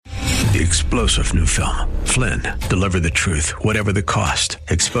The explosive new film, Flynn, deliver the truth, whatever the cost,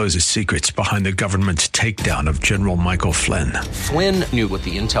 exposes secrets behind the government's takedown of General Michael Flynn. Flynn knew what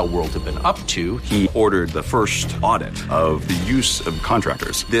the intel world had been up to. He ordered the first audit of the use of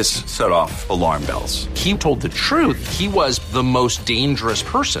contractors. This set off alarm bells. He told the truth. He was the most dangerous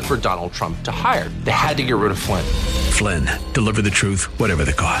person for Donald Trump to hire. They had to get rid of Flynn. Flynn, deliver the truth, whatever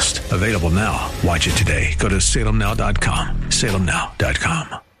the cost. Available now. Watch it today. Go to salemnow.com.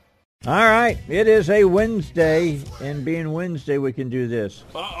 salemnow.com. All right, it is a Wednesday, and being Wednesday, we can do this.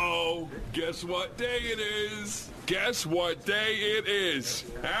 Uh-oh, guess what day it is? Guess what day it is?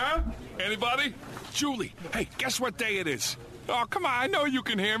 Huh? Anybody? Julie, hey, guess what day it is? Oh, come on, I know you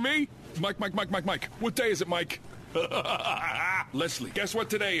can hear me. Mike. What day is it, Mike? Leslie, guess what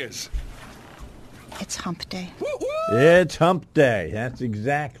today is? It's hump day. Woo-hoo! It's hump day. That's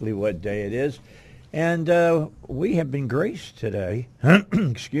exactly what day it is. And we have been graced today,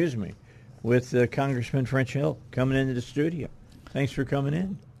 excuse me, with Congressman French Hill coming into the studio. Thanks for coming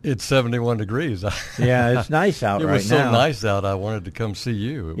in. It's 71 degrees. Yeah, it's nice out right now. It was so nice out, I wanted to come see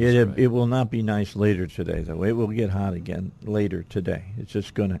you. It will not be nice later today, though. It will get hot again later today. It's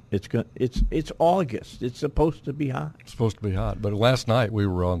just it's August. It's supposed to be hot. It's supposed to be hot. But last night we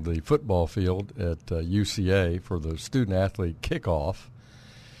were on the football field at UCA for the student-athlete kickoff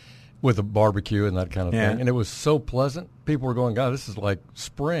with a barbecue and that kind of thing. And it was so pleasant. People were going, God, this is like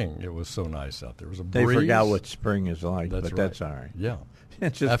spring. It was so nice out there. It was a breeze. They forgot what spring is like, that's all right. Yeah.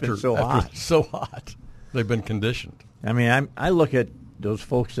 It's just been so hot. It's so hot. They've been conditioned. I mean, I look at those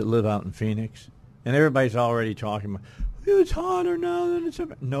folks that live out in Phoenix, and everybody's already talking about, it's hotter now than it's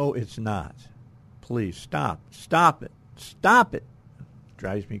ever. No, it's not. Please, stop. Stop it. Stop it.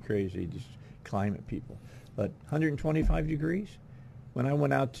 Drives me crazy, these climate people. But 125 degrees? When I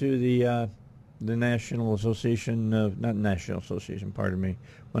went out to the National Association, not National Association, pardon me,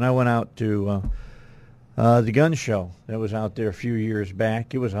 when I went out to the gun show that was out there a few years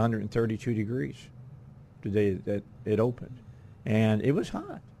back, it was 132 degrees the day that it opened. And it was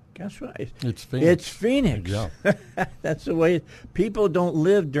hot. Guess what? It's Phoenix. It's Phoenix. Yeah. That's the way people don't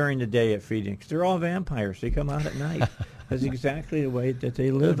live during the day at Phoenix. They're all vampires. They come out at night. That's exactly the way that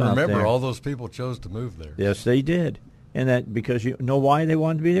they live out there. Remember, all those people chose to move there. Yes, they did. And that because you know why they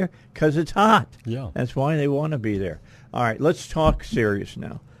want to be there? Because it's hot. Yeah. That's why they want to be there. All right, let's talk serious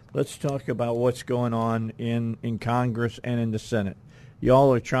now. Let's talk about what's going on in Congress and in the Senate.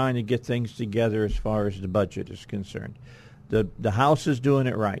 Y'all are trying to get things together as far as the budget is concerned. The House is doing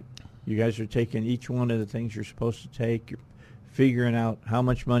it right. You guys are taking each one of the things you're supposed to take. You're figuring out how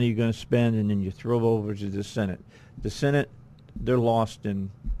much money you're going to spend, and then you throw it over to the Senate. The Senate, they're lost in,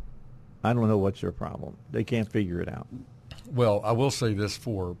 I don't know what's their problem. They can't figure it out. Well, I will say this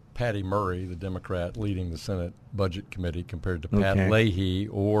for Patty Murray, the Democrat leading the Senate Budget Committee, compared to Pat Leahy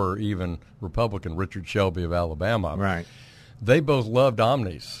or even Republican Richard Shelby of Alabama. Right. They both loved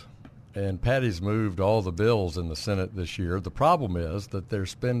omnis, and Patty's moved all the bills in the Senate this year. The problem is that they're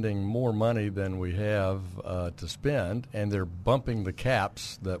spending more money than we have to spend, and they're bumping the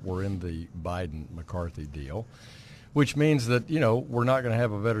caps that were in the Biden-McCarthy deal, which means that, we're not going to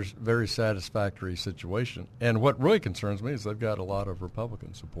have a very satisfactory situation. And what really concerns me is they've got a lot of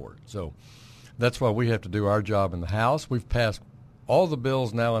Republican support. So that's why we have to do our job in the House. We've passed all the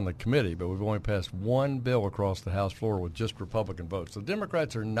bills now in the committee, but we've only passed one bill across the House floor with just Republican votes. The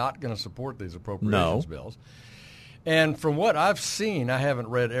Democrats are not going to support these appropriations bills. And from what I've seen, I haven't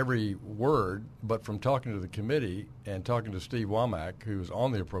read every word, but from talking to the committee and talking to Steve Womack, who's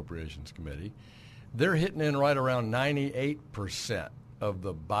on the Appropriations Committee, they're hitting in right around 98% of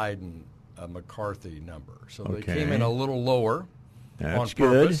the Biden-McCarthy number. So they came in a little lower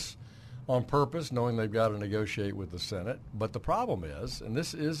on purpose, knowing they've got to negotiate with the Senate. But the problem is, and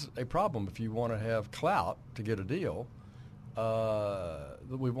this is a problem if you want to have clout to get a deal,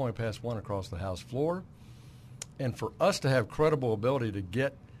 we've only passed one across the House floor. And for us to have credible ability to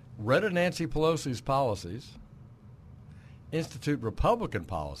get rid of Nancy Pelosi's policies, institute Republican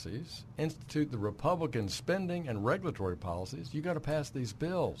policies, institute the Republican spending and regulatory policies, you got to pass these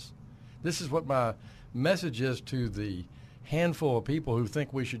bills. This is what my message is to the handful of people who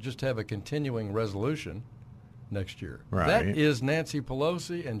think we should just have a continuing resolution next year. Right. That is Nancy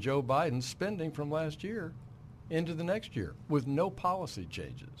Pelosi and Joe Biden's spending from last year into the next year with no policy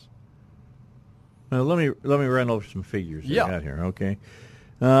changes. Well, let me run over some figures I got here, okay?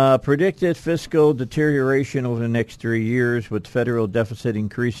 Predicted fiscal deterioration over the next 3 years, with federal deficit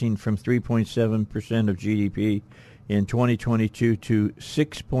increasing from 3.7% of GDP in 2022 to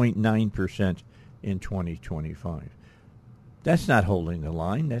 6.9% in 2025. That's not holding the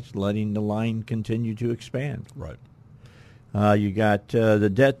line. That's letting the line continue to expand. Right. You got the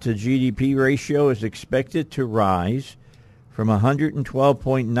debt to GDP ratio is expected to rise from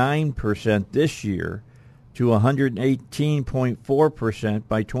 112.9% this year to 118.4%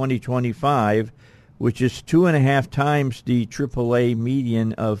 by 2025, which is 2.5 times the AAA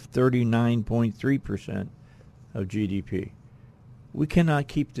median of 39.3% of GDP. We cannot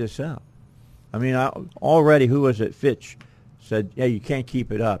keep this up. I mean, already, who was it? Fitch said, yeah, you can't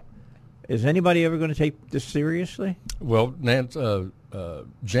keep it up. Is anybody ever going to take this seriously? Well, Janet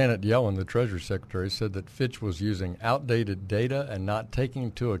Yellen, the Treasury Secretary, said that Fitch was using outdated data and not taking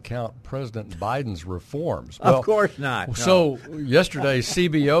into account President Biden's reforms. Well, of course not. No. So yesterday,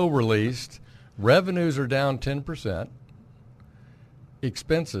 CBO released revenues are down 10%.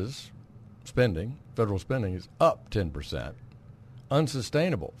 Expenses, federal spending is up 10%.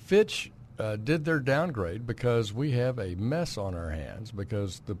 Unsustainable. Fitch did their downgrade because we have a mess on our hands,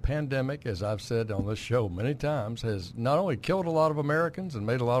 because the pandemic, as I've said on this show many times, has not only killed a lot of Americans and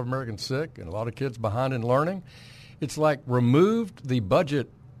made a lot of Americans sick and a lot of kids behind in learning, it's like removed the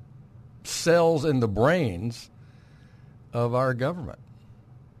budget cells in the brains of our government.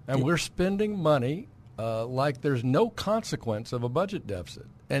 And we're spending money like there's no consequence of a budget deficit.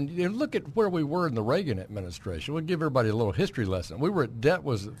 And you look at where we were in the Reagan administration. We'll give everybody a little history lesson. We were at debt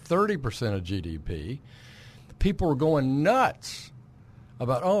was 30% of GDP. People were going nuts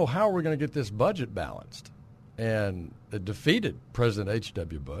about, how are we going to get this budget balanced? And it defeated President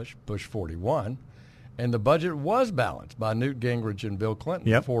H.W. Bush, Bush 41, and the budget was balanced by Newt Gingrich and Bill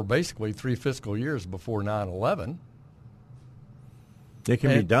Clinton for basically 3 fiscal years before 9/11. It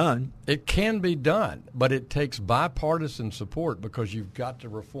can be done. It can be done, but it takes bipartisan support, because you've got to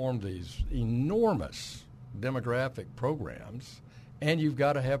reform these enormous demographic programs, and you've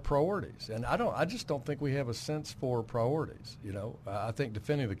got to have priorities. And I just don't think we have a sense for priorities. I think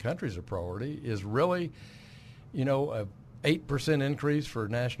defending the country as a priority is really, a 8% increase for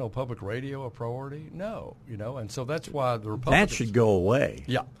National Public Radio a priority? No, and so that's why the Republicans. That should go away.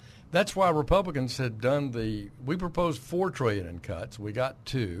 Yeah. That's why Republicans had done we proposed $4 trillion in cuts. We got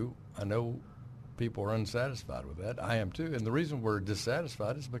 2. I know people are unsatisfied with that. I am too. And the reason we're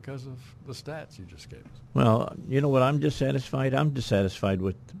dissatisfied is because of the stats you just gave us. Well, you know what I'm dissatisfied? I'm dissatisfied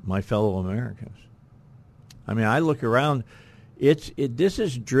with my fellow Americans. I mean, I look around. This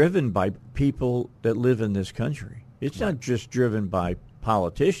is driven by people that live in this country. It's not just driven by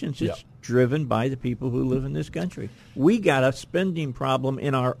politicians. It's driven by the people who live in this country. We got a spending problem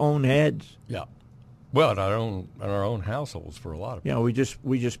in our own heads. Yeah. Well, in our own households for a lot of people. We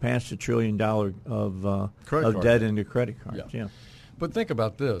just passed $1 trillion of debt into credit cards. Yeah. But think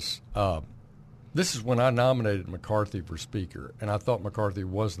about this. This is when I nominated McCarthy for Speaker, and I thought McCarthy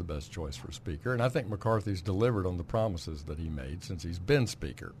was the best choice for Speaker, and I think McCarthy's delivered on the promises that he made since he's been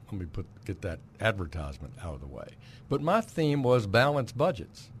Speaker. Let me get that advertisement out of the way. But my theme was balanced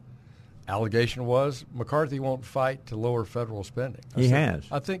budgets. Allegation was McCarthy won't fight to lower federal spending. He has.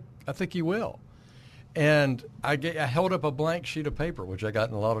 I think he will. And I held up a blank sheet of paper, which I got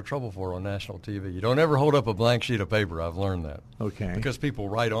in a lot of trouble for on national TV. You don't ever hold up a blank sheet of paper. I've learned that. Okay. Because people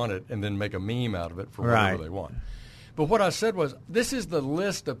write on it and then make a meme out of it for whatever they want. But what I said was, this is the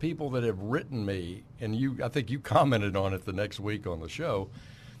list of people that have written me, and I think you commented on it the next week on the show.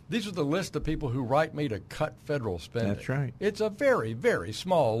 These are the list of people who write me to cut federal spending. That's right. It's a very, very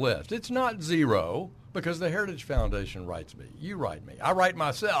small list. It's not zero, because the Heritage Foundation writes me. You write me. I write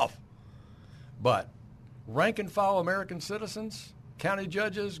myself. But rank and file American citizens, county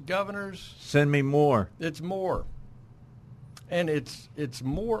judges, governors. Send me more. It's more. And it's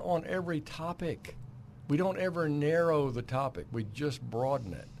more on every topic. We don't ever narrow the topic. We just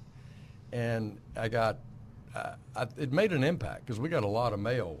broaden it. And it made an impact, because we got a lot of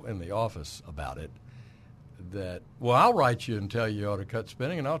mail in the office about it that, I'll write you and tell you ought to cut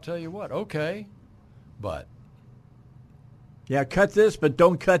spending, and I'll tell you what, okay, but. Yeah, cut this, but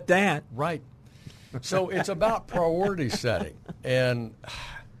don't cut that. Right. So it's about priority setting. And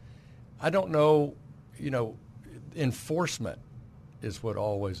I don't know, enforcement is what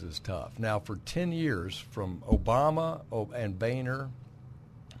always is tough. Now, for 10 years, from Obama and Boehner,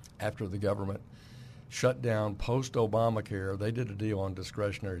 after the government shut down post-Obamacare, they did a deal on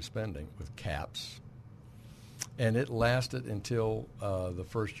discretionary spending with caps. And it lasted until the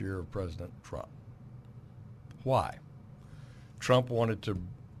first year of President Trump. Why? Trump wanted to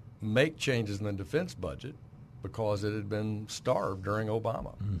make changes in the defense budget because it had been starved during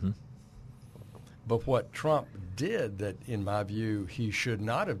Obama. Mm-hmm. But what Trump did that, in my view, he should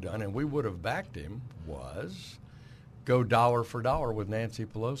not have done, and we would have backed him, was go dollar for dollar with Nancy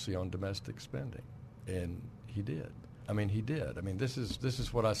Pelosi on domestic spending. And he did. He did. This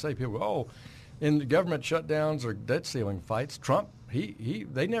is what I say. People go, In the government shutdowns or debt ceiling fights, Trump,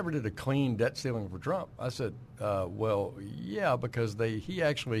 they never did a clean debt ceiling for Trump. I said, well, yeah, because he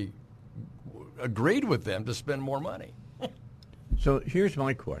actually agreed with them to spend more money. So here's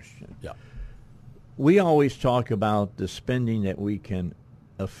my question. Yeah. We always talk about the spending that we can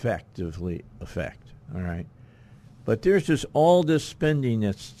effectively affect, all right? But there's just all this spending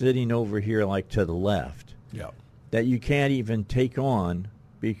that's sitting over here like to the left that you can't even take on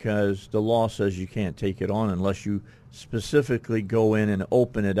because the law says you can't take it on unless you specifically go in and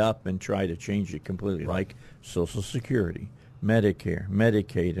open it up and try to change it completely, like Social Security, Medicare,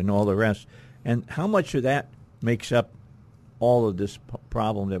 Medicaid, and all the rest. And how much of that makes up all of this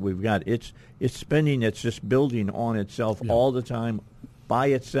problem that we've got? It's spending that's just building on itself all the time by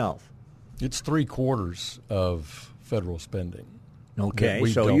itself. It's 3/4 of federal spending. Okay,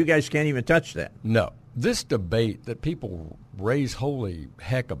 so you guys can't even touch that. No. This debate that people raise holy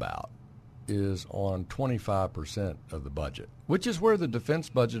heck about is on 25% of the budget, which is where the defense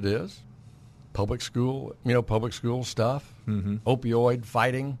budget is. Public school stuff, opioid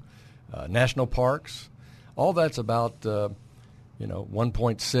fighting, national parks, all that's about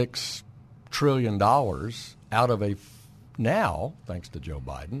 $1.6 trillion out of a now, thanks to Joe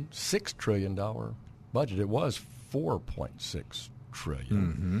Biden, $6 trillion budget. It was $4.6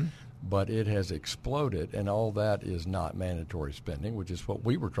 trillion, but it has exploded, and all that is not mandatory spending, which is what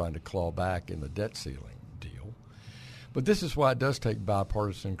we were trying to claw back in the debt ceiling deal. But this is why it does take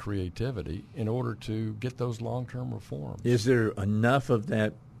bipartisan creativity in order to get those long-term reforms. Is there enough of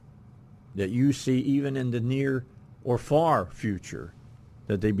that you see even in the near or far future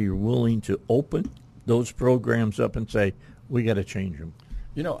that they'd be willing to open those programs up and say, we got to change them?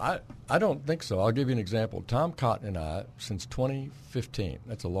 I don't think so. I'll give you an example. Tom Cotton and I, since 2015,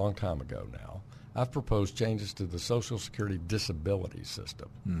 that's a long time ago now, I've proposed changes to the Social Security disability system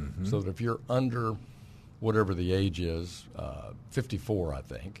so that if you're under whatever the age is, 54, I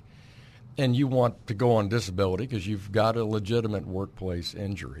think, and you want to go on disability because you've got a legitimate workplace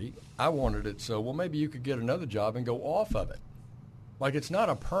injury, I wanted it so, well, maybe you could get another job and go off of it. Like, it's not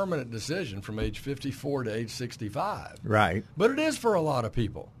a permanent decision from age 54 to age 65. Right. But it is for a lot of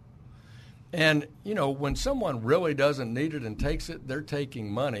people. And, when someone really doesn't need it and takes it, they're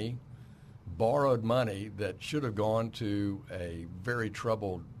taking money, borrowed money, that should have gone to a very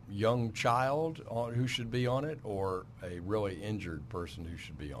troubled young child who should be on it or a really injured person who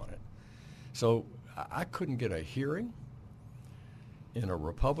should be on it. So I couldn't get a hearing in a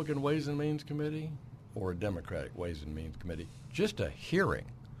Republican Ways and Means Committee or a Democratic Ways and Means Committee, just a hearing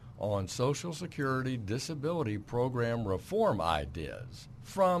on Social Security disability program reform ideas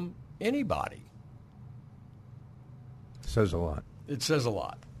from anybody. Says a lot. It says a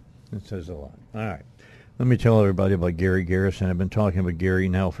lot. It says a lot. All right. Let me tell everybody about Gary Garrison. I've been talking with Gary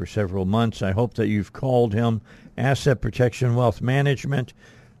now for several months. I hope that you've called him. Asset Protection Wealth Management.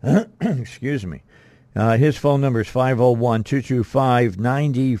 Excuse me. His phone number is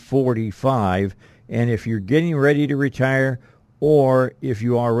 501-225-9045. And if you're getting ready to retire or if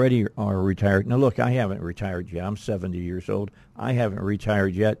you already are retired. Now, look, I haven't retired yet. I'm 70 years old. I haven't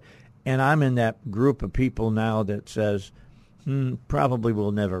retired yet. And I'm in that group of people now that says, probably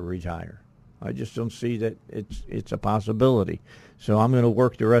will never retire. I just don't see that it's a possibility. So I'm going to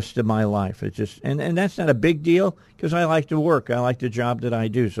work the rest of my life. It's just and that's not a big deal because I like to work. I like the job that I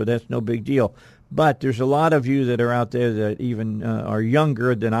do, so that's no big deal. But there's a lot of you that are out there that even are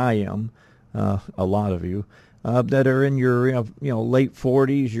younger than I am, a lot of you, that are in your late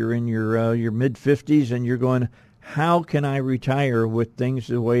 40s, you're in your mid-50s, and you're going, how can I retire with things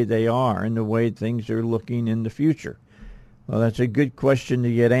the way they are and the way things are looking in the future? Well, that's a good question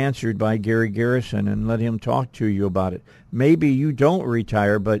to get answered by Gary Garrison and let him talk to you about it. Maybe you don't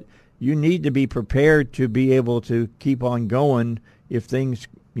retire, but you need to be prepared to be able to keep on going if things,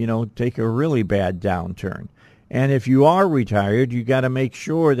 take a really bad downturn. And if you are retired, you got to make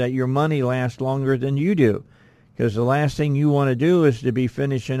sure that your money lasts longer than you do. Because the last thing you want to do is to be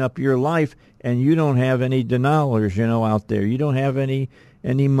finishing up your life and you don't have any dollars, out there. You don't have any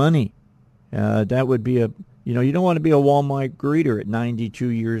money. That would be you don't want to be a Walmart greeter at 92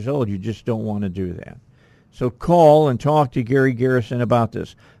 years old. You just don't want to do that. So call and talk to Gary Garrison about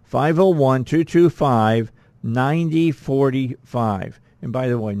this. 501-225-9045. And by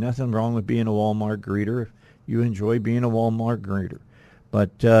the way, nothing wrong with being a Walmart greeter if you enjoy being a Walmart greeter.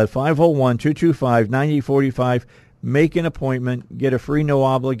 But 501-225-9045. Make an appointment. Get a free,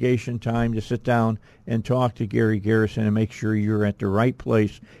 no-obligation time to sit down and talk to Gary Garrison and make sure you're at the right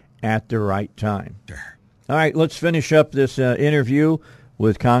place at the right time. Sure. All right, let's finish up this interview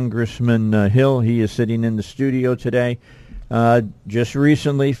with Congressman Hill. He is sitting in the studio today. Just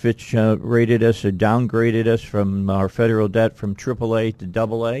recently, Fitch rated us or downgraded us from our federal debt from AAA to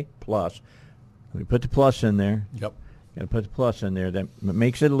AA plus. We put the plus in there. Yep. Got to put the plus in there. That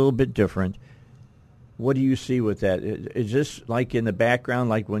makes it a little bit different. What do you see with that? Is this like in the background,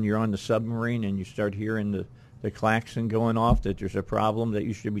 like when you're on the submarine and you start hearing the klaxon going off, that there's a problem that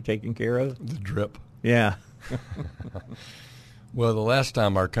you should be taking care of? The drip. Yeah. Well, the last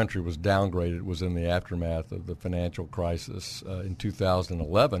time our country was downgraded was in the aftermath of the financial crisis in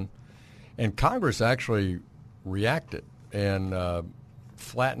 2011, and Congress actually reacted and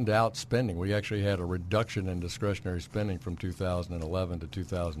flattened out spending. We actually had a reduction in discretionary spending from 2011 to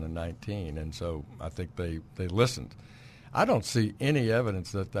 2019, and so I think they listened. I don't see any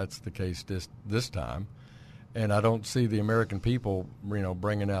evidence that that's the case this time, and I don't see the American people,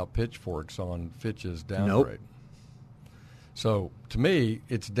 bringing out pitchforks on Fitch's downgrade. Nope. So, to me,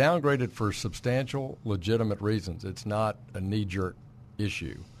 it's downgraded for substantial, legitimate reasons. It's not a knee-jerk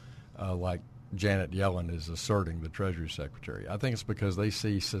issue like Janet Yellen is asserting, the Treasury Secretary. I think it's because they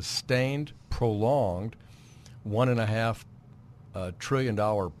see sustained, prolonged $1.5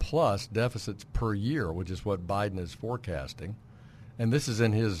 trillion plus deficits per year, which is what Biden is forecasting. And this is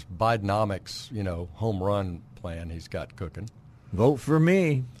in his Bidenomics, home run plan he's got cooking. Vote for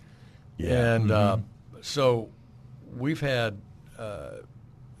me. Yeah. And so we've had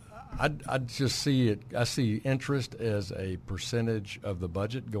I just see it. I see interest as a percentage of the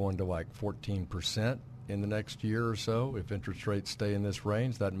budget going to like 14% in the next year or so. If interest rates stay in this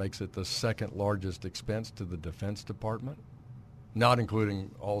range, that makes it the second largest expense to the Defense Department, not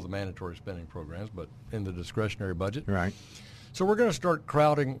including all the mandatory spending programs, but in the discretionary budget. Right. So we're going to start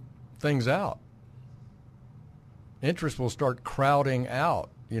crowding things out. Interest will start crowding out,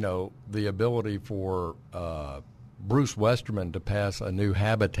 the ability for Bruce Westerman to pass a new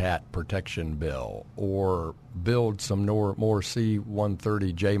habitat protection bill or build some more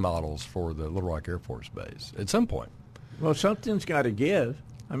C-130J models for the Little Rock Air Force Base at some point. Well, something's got to give.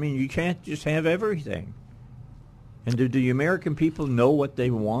 I mean, you can't just have everything. And do the American people know what they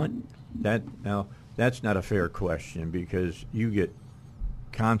want? Now, that's not a fair question because you get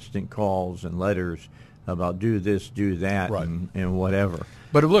constant calls and letters about do this, do that, right, and whatever.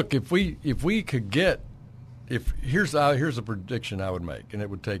 But look, if we could get here's a prediction I would make, and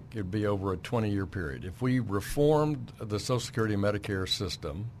it'd be over a 20-year period. If we reformed the Social Security and Medicare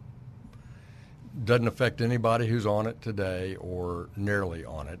system, doesn't affect anybody who's on it today or nearly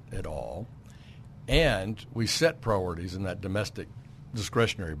on it at all, and we set priorities in that domestic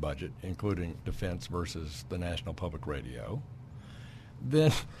discretionary budget, including defense versus the National Public Radio,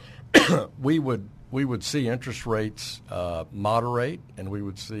 then we would see interest rates moderate, and we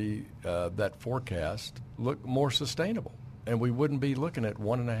would see that forecast look more sustainable. And we wouldn't be looking at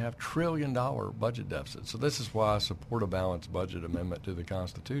 $1.5 trillion budget deficit. So this is why I support a balanced budget amendment to the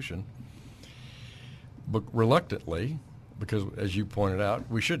Constitution, but reluctantly, because, as you pointed out,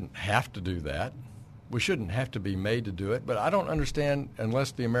 we shouldn't have to do that. We shouldn't have to be made to do it. But I don't understand,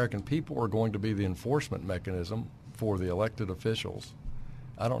 unless the American people are going to be the enforcement mechanism for the elected officials,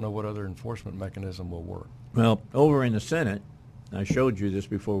 I don't know what other enforcement mechanism will work. Well, over in the Senate, I showed you this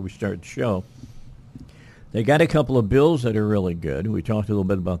before we started the show, they got a couple of bills that are really good. We talked a little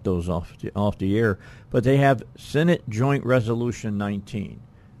bit about those off the air. But they have Senate Joint Resolution 19.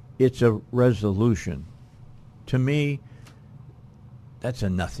 It's a resolution. To me, that's a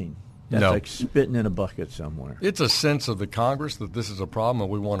nothing. That's like spitting in a bucket somewhere. It's a sense of the Congress that this is a problem and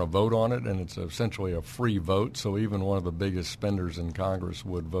we want to vote on it, and it's essentially a free vote. So even one of the biggest spenders in Congress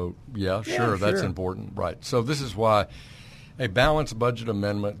would vote, sure, that's important. Right. So this is why a balanced budget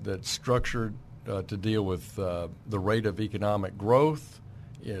amendment that's structured to deal with the rate of economic growth,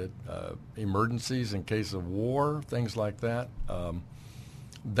 emergencies in case of war, things like that,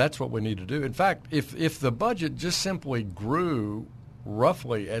 that's what we need to do. In fact, if the budget just simply grew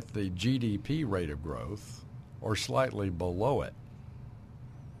roughly at the GDP rate of growth or slightly below it,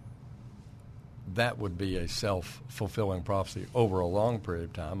 that would be a self-fulfilling prophecy over a long period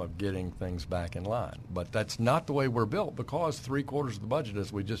of time of getting things back in line. But that's not the way we're built, because three-quarters of the budget,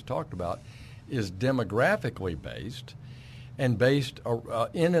 as we just talked about, is demographically based and based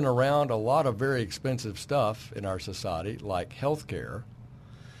in and around a lot of very expensive stuff in our society, like health care.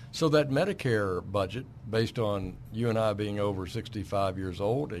 So that Medicare budget, based on you and I being over 65 years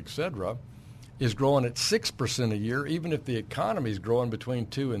old, et cetera, is growing at 6% a year, even if the economy is growing between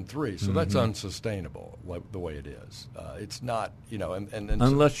 2 and 3. So that's unsustainable, the way it is. It's not, and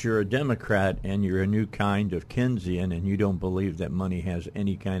unless you're a Democrat and you're a new kind of Keynesian and you don't believe that money has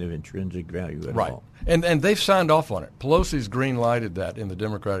any kind of intrinsic value at all. And they've signed off on it. Pelosi's green-lighted that in the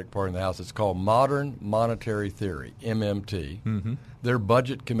Democratic Party in the House. It's called Modern Monetary Theory, MMT. Mm-hmm. Their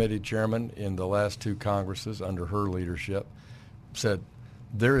Budget Committee chairman in the last 2 Congresses under her leadership said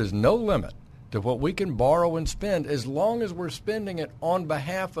there is no limit to what we can borrow and spend as long as we're spending it on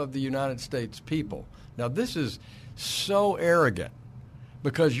behalf of the United States people. Now, this is so arrogant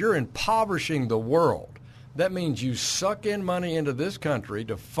because you're impoverishing the world. That means you suck in money into this country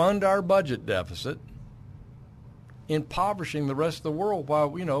to fund our budget deficit, impoverishing the rest of the world while,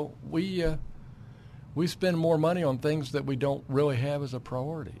 we spend more money on things that we don't really have as a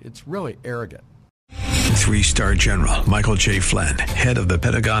priority. It's really arrogant. 3-star General Michael J. Flynn, head of the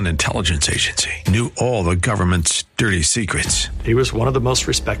Pentagon Intelligence Agency, knew all the government's dirty secrets. He was one of the most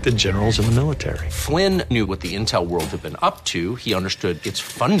respected generals in the military. Flynn knew what the intel world had been up to. He understood its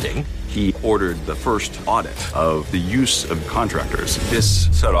funding. He ordered the first audit of the use of contractors. This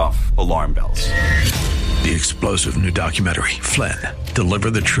set off alarm bells. The explosive new documentary, Flynn,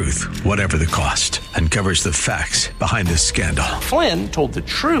 Deliver the Truth, Whatever the Cost, uncovers the facts behind this scandal. Flynn told the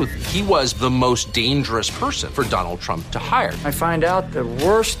truth. He was the most dangerous person for Donald Trump to hire. I find out the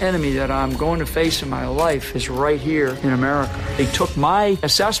worst enemy that I'm going to face in my life is right here in America. They took my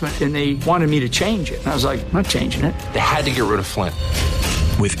assessment and they wanted me to change it. And I was like, I'm not changing it. They had to get rid of Flynn.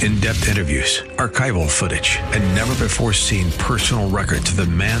 With in-depth interviews, archival footage, and never-before-seen personal records of the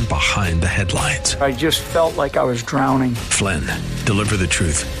man behind the headlines. I just felt like I was drowning. Flynn, Deliver the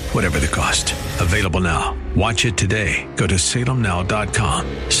Truth, Whatever the Cost. Available now. Watch it today. Go to salemnow.com.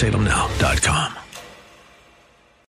 salemnow.com.